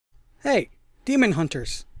Demon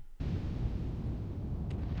hunters.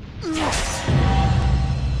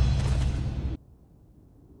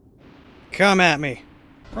 Come at me.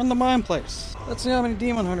 Run the mine place. Let's see how many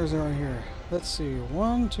demon hunters are here. Let's see.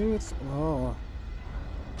 1, 2, 3. Oh.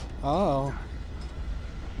 Oh.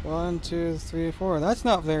 1, 2, 3, 4. That's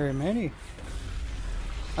not very many.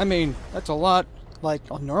 I mean, that's a lot, like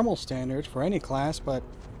a normal standard for any class, but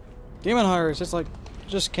demon hunters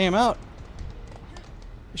just came out.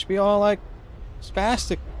 You should be all like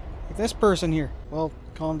spastic, like this person here. Well,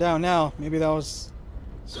 calm down now. Maybe that was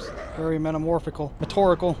very metaphorical.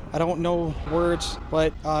 I don't know words,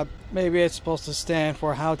 but maybe it's supposed to stand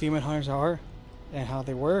for how demon hunters are and how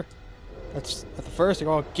they were. That's at the first they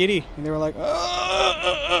got all giddy and they were like,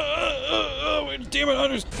 we're demon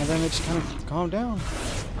hunters, and then they just kind of calmed down.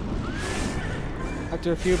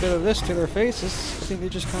 After a few bit of this to their faces, I think they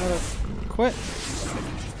just kind of quit.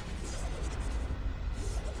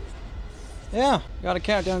 Yeah, got a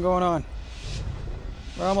countdown going on.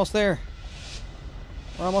 We're almost there.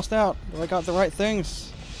 We're almost out. Do I got the right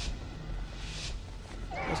things?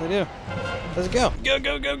 Yes, I do. Let's go. Go,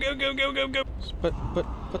 go, go, go, go, go, go, go. Put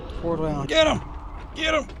the portal down. Get him!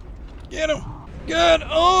 Get him! Get him! Get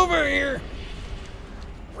over here!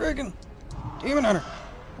 Friggin' demon hunter.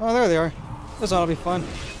 Oh, there they are. This ought to be fun.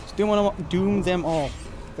 Let's doom them all.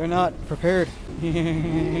 They're not prepared.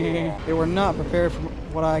 They were not prepared for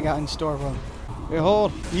what I got in store for them.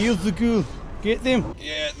 Behold, yield the ghoul. Get them.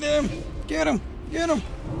 Get them. Get them. Get them.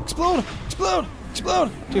 Explode. Explode.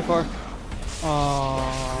 Explode. Too far.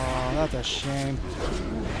 Oh, that's a shame.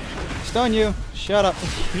 Stun you. Shut up.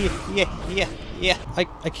 Yeah. I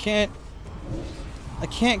can't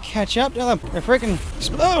catch up to them. They're freaking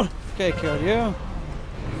explode. Okay, killed you.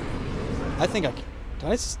 I think I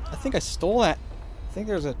stole that. I think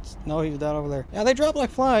there's a... No, he's down over there. Yeah, they drop like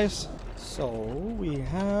flies. So, we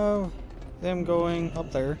have them going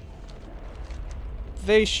up there.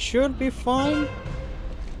 They should be fine.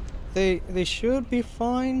 They should be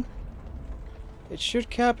fine. It should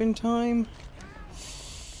cap in time.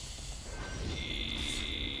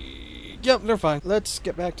 Yep, they're fine. Let's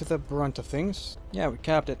get back to the brunt of things. Yeah, we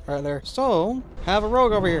capped it right there. So, have a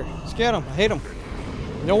rogue over here. Let's get him. I hate him.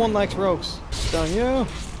 No one likes rogues. Stun you.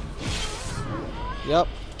 Yep,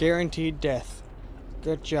 guaranteed death.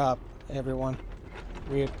 Good job, everyone.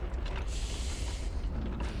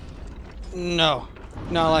 No,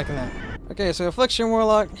 not liking that. Okay, so Affliction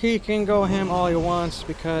Warlock, he can go ham all he wants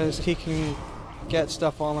because he can get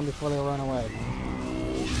stuff on them before they run away.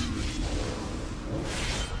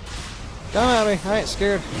 Come at me, I ain't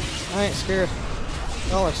scared. I ain't scared.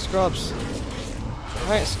 Y'all are scrubs.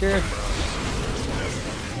 I ain't scared.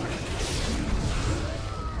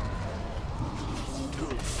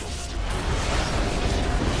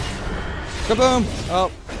 Kaboom! Oh,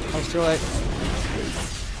 I was too late.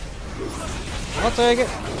 I'll take it.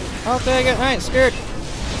 I'll take it. I ain't scared.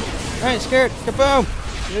 I ain't scared. Kaboom!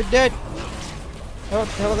 You're dead. Oh,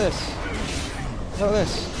 hell of this. Hell of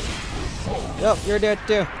this. Yep, you're dead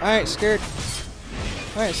too. I ain't scared.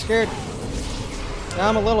 I ain't scared. Now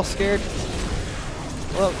I'm a little scared.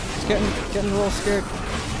 Well, it's getting a little scared.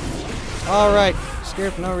 Alright.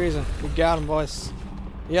 Scared for no reason. We got him, boys.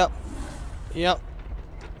 Yep. Yep.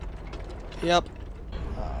 Yep.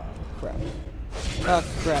 Oh, crap. Oh,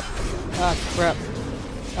 crap. Oh, crap.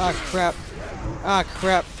 Oh, crap. Oh,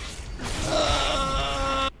 crap.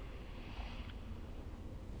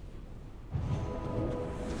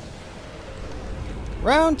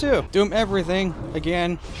 Round 2. Doom everything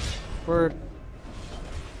again.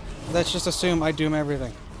 Let's just assume I doom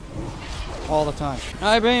everything. All the time.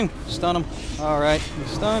 High beam. Stun him. Alright. He's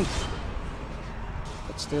stunned.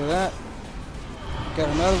 Let's do that. Got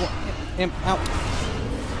another one. Imp out.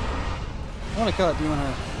 I want to kill that demon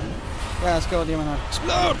hunter. Yeah, let's go, demon hunter.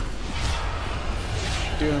 Explode!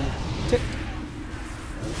 Doom tick.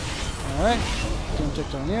 Alright. Doom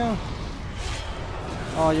tick on you.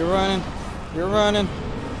 Oh, you're running. You're running.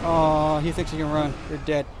 Oh, he thinks he can run. You're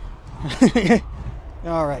dead.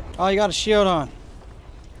 Alright. Oh, you got a shield on.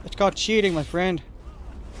 It's called cheating, my friend.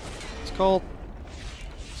 It's called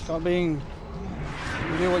being...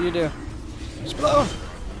 You do what you do. Explode!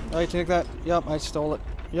 Oh, you take that? Yup, I stole it.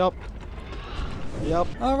 Yup. Yup.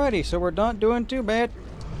 Alrighty, so we're not doing too bad.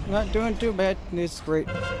 Not doing too bad. This is great.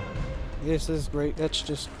 This is great. Let's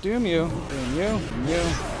just doom you. Doom you. Doom you.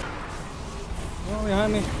 Oh,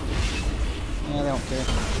 behind me. Yeah, they don't care.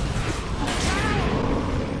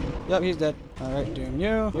 Yep, he's dead. Alright, doom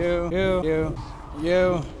you.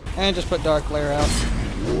 You. And just put Dark Glare out.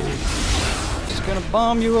 Just gonna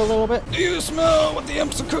bomb you a little bit. Do you smell what the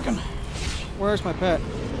imps are cooking? Where's my pet?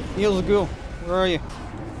 Heal the ghoul. Where are you?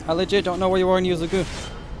 I legit don't know where you are in Yuzuku.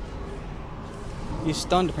 He's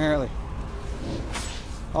stunned apparently.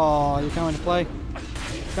 Oh, you coming to play?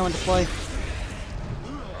 Coming to play?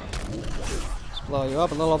 Let's blow you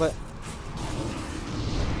up a little bit.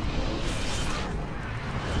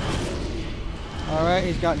 Alright,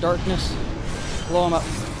 he's got darkness. Blow him up.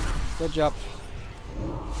 Good job.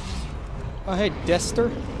 Oh hey,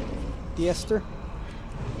 Dester?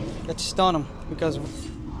 Let's stun him, because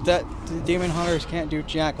the demon hunters can't do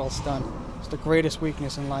jack all stun. It's the greatest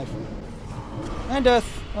weakness in life. And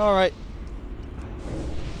death. Alright.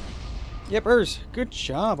 Yippers. Good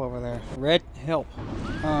job over there. Red, help.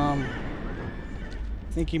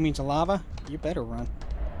 Think he means lava? You better run.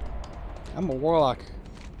 I'm a warlock.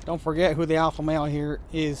 Don't forget who the alpha male here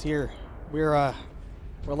is here. We're a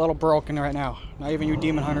little broken right now. Not even you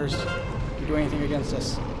demon hunters can do anything against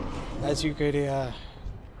us. As you could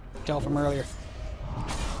tell from earlier.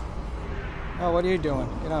 Oh, what are you doing?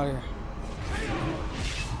 Get out of here.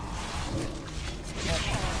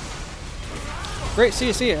 Great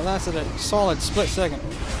CC, it lasted a solid split second.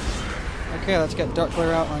 Okay, let's get Dark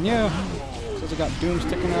Glare out on you. Since it got Doom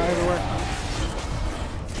sticking out everywhere.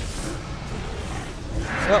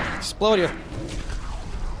 Oh, explode you.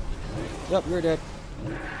 Yep, you're dead.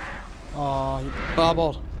 Aw, you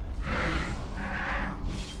bobbled.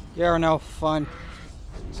 You're no fun.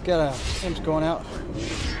 Let's get a imps going out.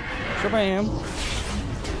 Shabam.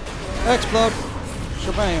 Explode.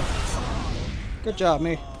 Shabam. Good job,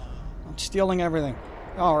 me. I'm stealing everything.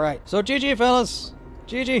 Alright. So GG, fellas.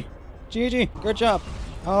 GG. GG. Good job.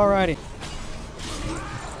 Alrighty.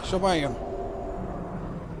 Shabam.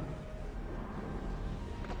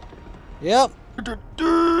 Yep.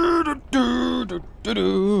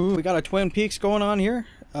 We got a Twin Peaks going on here.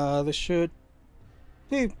 This should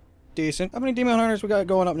be decent. How many demon hunters we got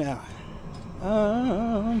going up now?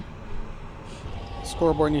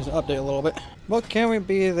 Scoreboard needs to update a little bit. What can we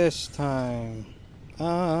be this time?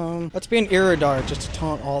 Let's be an Iridar just to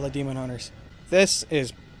taunt all the demon hunters. This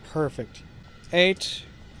is perfect. 8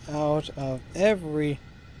 out of every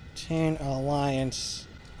 10 alliance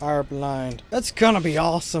are blind. That's gonna be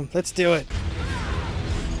awesome. Let's do it.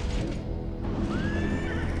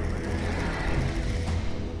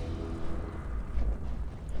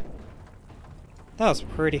 That was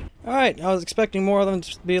pretty. Alright, I was expecting more of them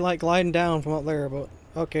to be like gliding down from up there, but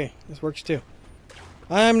okay, this works too.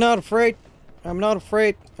 I am not afraid. I'm not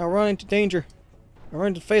afraid. I'll run into danger. I run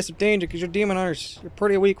into the face of danger because you're demon hunters. You're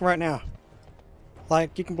pretty weak right now.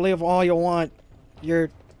 Like, you can believe all you want.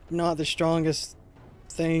 You're not the strongest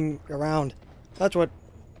thing around. That's what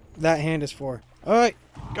that hand is for. Alright,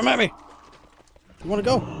 come at me. You wanna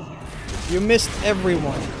go? You missed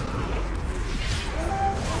everyone.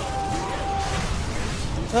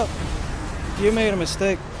 Oh, you made a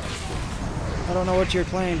mistake. I don't know what you're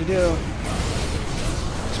planning to do.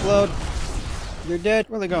 Explode. You're dead.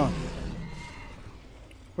 Where are they going?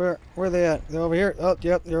 Where are they at? They're over here? Oh,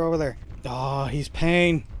 yep, they're over there. Oh, he's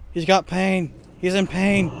pain. He's got pain. He's in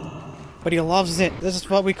pain. But he loves it. This is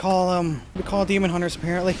what we call demon hunters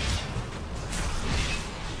apparently.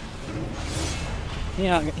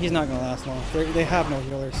 Yeah, he's not gonna last long. They have no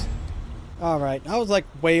healers. Alright, I was like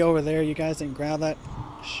way over there. You guys didn't grab that.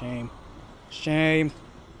 Shame. Shame.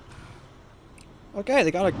 Okay,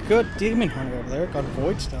 they got a good demon hunter over there. Got a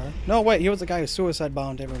Void Star. No, wait, he was the guy who suicide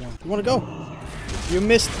bombed everyone. You wanna go? You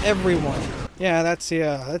missed everyone. Yeah, that's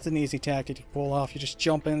an easy tactic to pull off. You just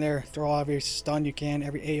jump in there, throw every stun you can,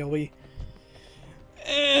 every AoE.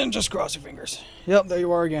 And just cross your fingers. Yep, there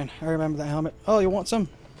you are again. I remember that helmet. Oh, you want some?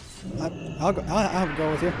 I'll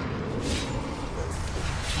go with you.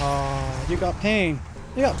 Oh, you got pain.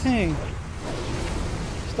 You got pain.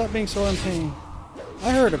 Stop being so in pain.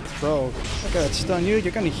 I heard a pro. Look at that stun you.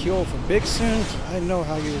 You're gonna heal for big soon. I know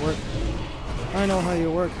how you work. I know how you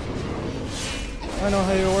work. I know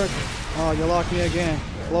how you work. Oh, you locked me again.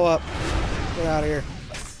 Blow up. Get out of here.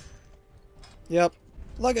 Yep.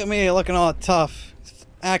 Look at me looking all tough.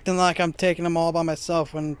 Acting like I'm taking them all by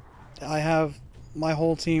myself when I have my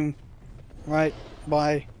whole team right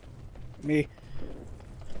by me.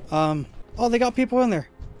 Oh, they got people in there.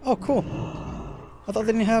 Oh, cool. I thought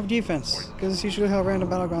they didn't have defense, because it's usually how random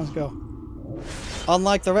battlegrounds go.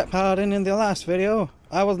 Unlike the Ret Paladin in the last video,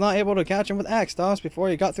 I was not able to catch him with axe toss before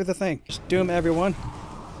he got through the thing. Just doom everyone.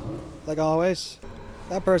 Like always.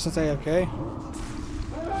 That person's okay.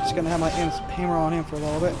 Just gonna have my imps hammer on him for a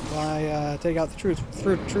little bit while I take out the truth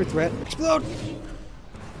threat. Explode!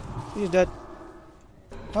 He's dead.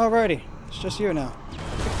 Alrighty. It's just you now.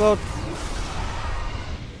 Explode.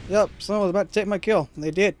 Yep, someone was about to take my kill. And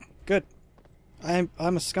they did. Good. I'm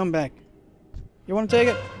a scumbag. You wanna take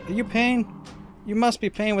it? Are you pain? You must be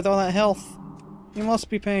pain with all that health. You must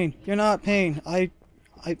be pain. You're not pain.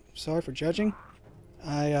 Sorry for judging.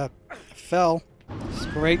 I fell. It's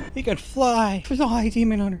great. You can fly. Fly,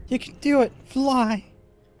 Demon Hunter. You can do it. Fly.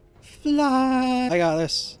 Fly. I got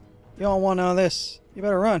this. You don't want none of this. You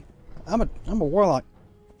better run. I'm a warlock.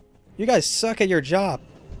 You guys suck at your job.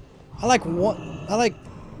 I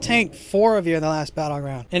tanked 4 of you in the last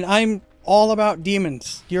battleground. And I'm all about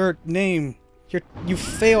demons. Your name. You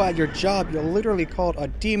fail at your job. You're literally called a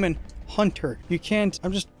demon hunter. You can't.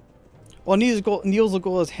 Well, Niels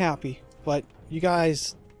is happy, but you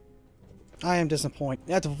guys, I am disappointed.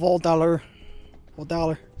 That's Voldalr.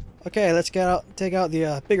 Okay, let's take out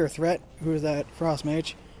the bigger threat. Who is that? Frost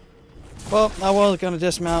Mage. Well, I was gonna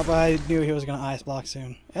dismount, but I knew he was gonna ice block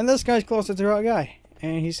soon. And this guy's closer to our guy,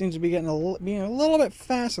 and he seems to be being a little bit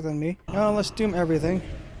faster than me. Now let's doom everything.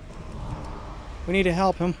 We need to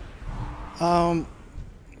help him.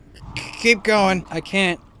 Keep going. I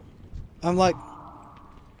can't. I'm like,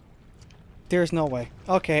 there's no way.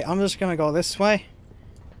 Okay, I'm just gonna go this way.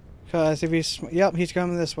 Cause if he's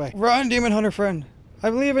coming this way. Run, Demon Hunter friend. I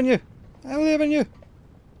believe in you. I believe in you.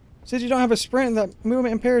 Since you don't have a sprint, that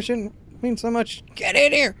movement impaired shouldn't mean so much. Get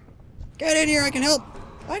in here. Get in here. I can help.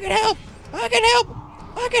 I can help. I can help.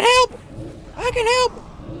 I can help. I can help.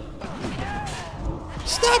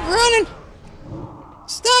 Stop running.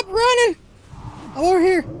 Stop running. I'm over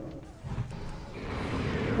here.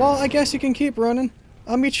 Well, I guess you can keep running.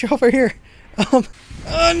 I'll meet you over here. Oh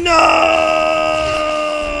no!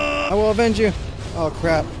 I will avenge you. Oh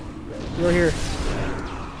crap. You're here.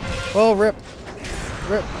 Oh, rip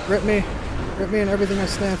me. Rip me and everything I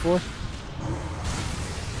stand for.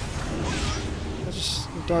 That's just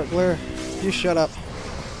dark glare. You shut up.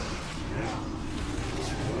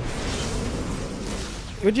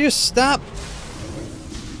 Would you stop?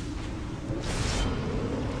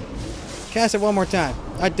 Cast it one more time.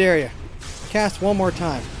 I dare you. Cast one more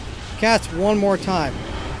time. Cast one more time.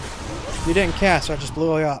 You didn't cast, so I just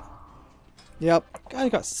blew you up. Yep. God, you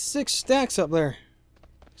got 6 stacks up there.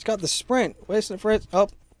 He's got the sprint. Wasting it for it. Oh.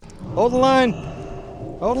 Hold the line.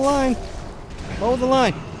 Hold the line. Hold the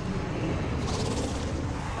line.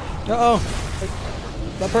 Uh-oh.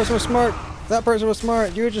 That person was smart. That person was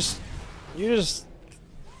smart. You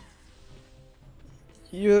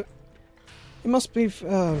must be,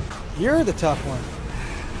 you're the tough one.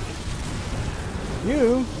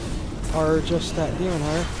 You are just that demon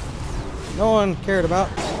hunter no one cared about.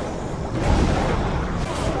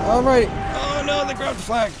 Alright. Oh no, they grabbed the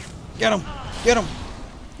flag. Get him. Get him.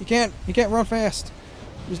 You can't run fast.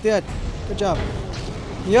 He's dead. Good job.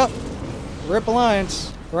 Yep. Rip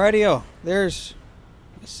Alliance. Rightio. There's,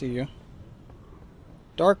 I see you.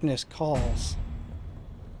 Darkness calls.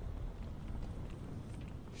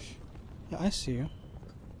 Yeah, I see you.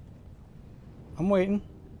 I'm waiting.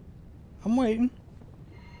 I'm waiting.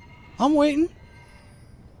 I'm waiting.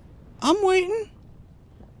 I'm waiting.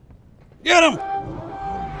 Get him!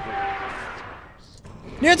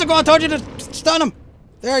 Nezuko, I told you to stun him!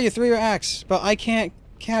 There, you threw your axe. But I can't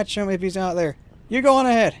catch him if he's out there. You go on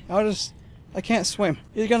ahead. I can't swim.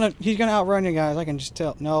 He's gonna outrun you guys. I can just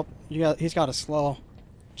tell. Nope. He's got a slow.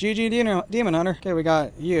 GG Demon Hunter. Okay, we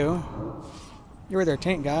got you. You were their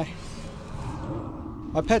tank guy.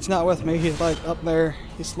 My pet's not with me. He's like up there.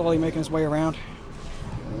 He's slowly making his way around.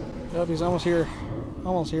 Yep, he's almost here.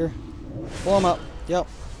 Almost here. Blow him up. Yep.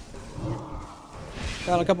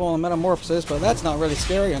 Got a couple of metamorphoses, but that's not really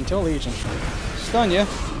scary until Legion. Stun you.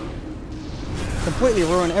 Completely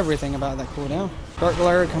ruin everything about that cooldown. Dark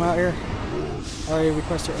Glare, come out here. Alright,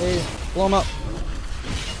 request your aid. Blow him up.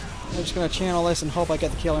 I'm just gonna channel this and hope I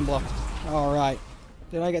get the killing blow. Alright.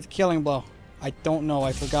 Did I get the killing blow? I don't know.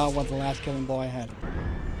 I forgot what the last killing blow I had.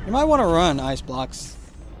 You might want to run ice blocks.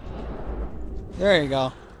 There you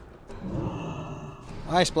go.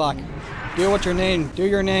 Ice block. Do what your name. Do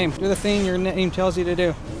your name. Do the thing your name tells you to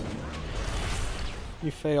do.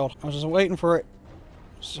 You failed. I was just waiting for it.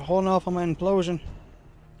 Just holding off on my implosion.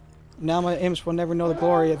 Now my imps will never know the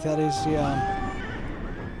glory that is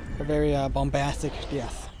a very bombastic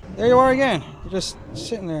death. There you are again. You're just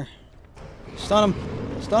sitting there. Stun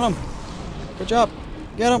him. Stun him. Good job.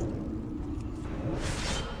 Get him.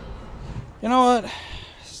 You know what?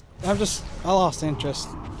 I lost interest.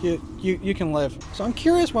 You can live. So I'm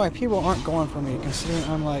curious why people aren't going for me, considering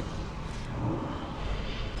I'm like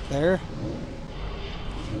there.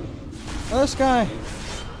 Oh, this guy.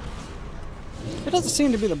 It doesn't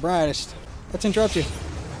seem to be the brightest. Let's interrupt you.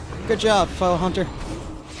 Good job, fellow hunter.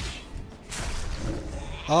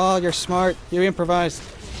 Oh, you're smart. You improvised.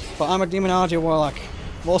 But I'm a demonology warlock.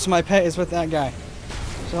 Most of my pet is with that guy.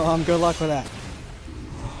 So good luck with that.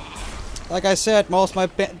 Like I said, most of my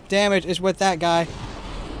damage is with that guy.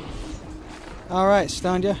 Alright,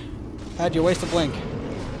 stunned you. Had you waste a blink.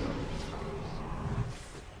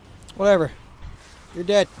 Whatever. You're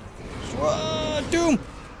dead. Doom!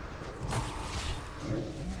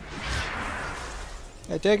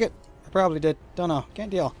 I take it? I probably did. Don't know.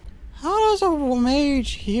 Can't deal. How does a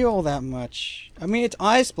mage heal that much? I mean, it's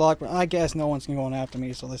ice block, but I guess no one's going after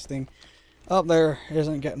me, so this thing up there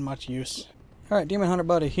isn't getting much use. Alright, Demon Hunter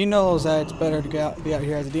buddy. He knows that it's better to be out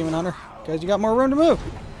here as a Demon Hunter, because you got more room to move.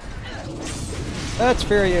 That's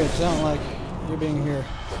fair use. I don't like you being here.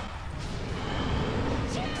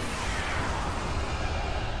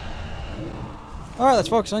 Alright, let's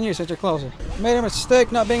focus on you since you're closer. Made a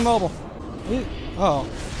mistake not being mobile.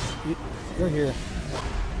 You're here.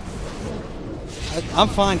 I'm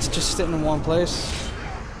fine just sitting in one place.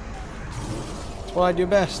 That's what I do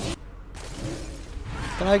best.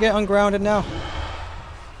 Can I get ungrounded now?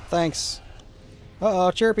 Thanks.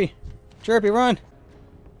 Uh-oh, Chirpy. Chirpy, run!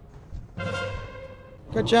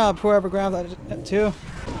 Good job, whoever grabbed that too.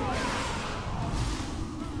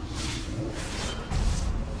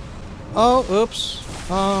 Oh, oops.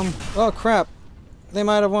 Oh crap. They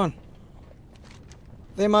might have won.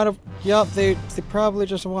 They might have... Yup, they probably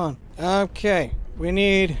just won. Okay, we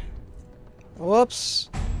need... Whoops.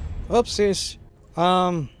 Whoopsies.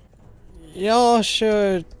 Y'all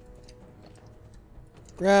should...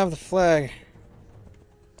 grab the flag.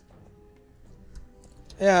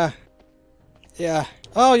 Yeah. Yeah.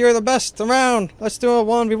 Oh, you're the best around! Let's do a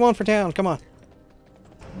 1v1 for town, come on.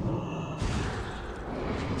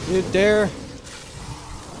 You dare?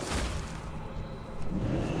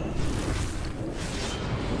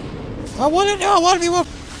 I wanted. Oh, what have you?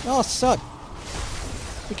 Oh, suck!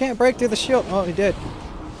 You can't break through the shield. Oh, he did.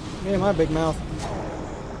 Made my big mouth.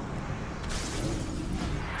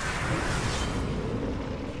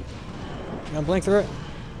 You gonna blink through it?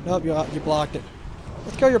 Nope, you blocked it.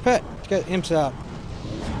 Let's kill your pet. Let's get imps out.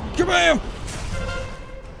 Kabam!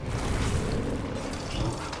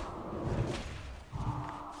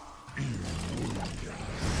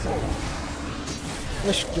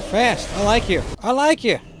 You're fast. I like you. I like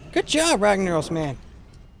you. Good job, Ragnaros, man.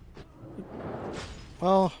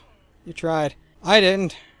 Well, you tried. I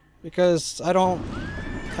didn't, because I don't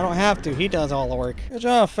have to. He does all the work. Good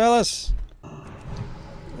job, fellas.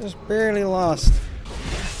 Just barely lost.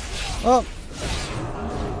 Oh,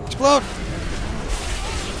 explode.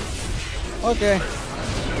 Okay.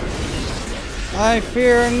 I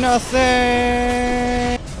fear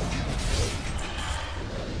nothing.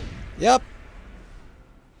 Yep.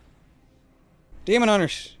 Demon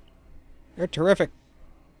Hunters. They're terrific.